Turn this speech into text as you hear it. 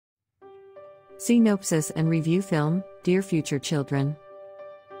Sinopsis and review film, Dear Future Children.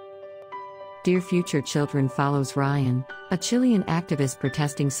 Dear Future Children follows Rayen, a Chilean activist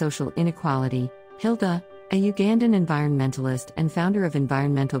protesting social inequality, Hilda, a Ugandan environmentalist and founder of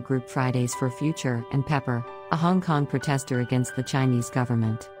environmental group Fridays for Future, and Pepper, a Hong Kong protester against the Chinese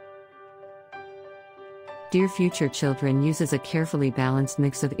government. Dear Future Children uses a carefully balanced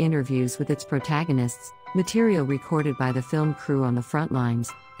mix of interviews with its protagonists, material recorded by the film crew on the front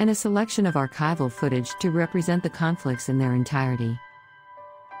lines, and a selection of archival footage to represent the conflicts in their entirety.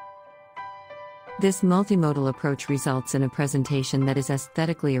 This multimodal approach results in a presentation that is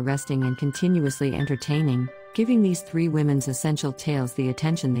aesthetically arresting and continuously entertaining, giving these three women's essential tales the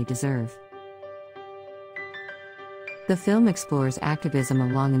attention they deserve. The film explores activism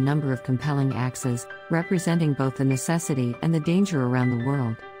along a number of compelling axes, representing both the necessity and the danger around the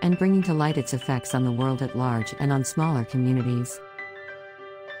world, and bringing to light its effects on the world at large and on smaller communities.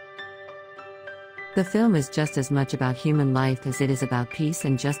 The film is just as much about human life as it is about peace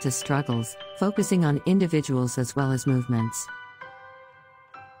and justice struggles, focusing on individuals as well as movements.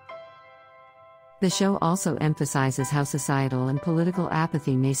 The show also emphasizes how societal and political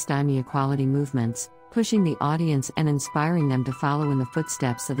apathy may stymie equality movements, pushing the audience and inspiring them to follow in the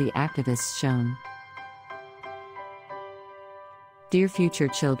footsteps of the activists shown. Dear Future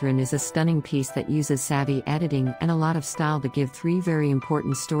Children is a stunning piece that uses savvy editing and a lot of style to give three very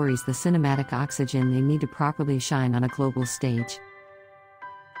important stories the cinematic oxygen they need to properly shine on a global stage.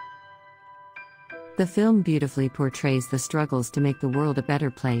 The film beautifully portrays the struggles to make the world a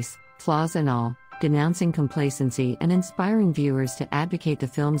better place, flaws and all, denouncing complacency and inspiring viewers to advocate the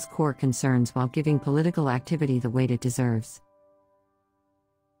film's core concerns while giving political activity the weight it deserves.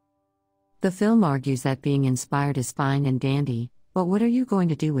 The film argues that being inspired is fine and dandy, but what are you going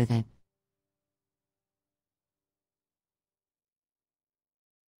to do with it?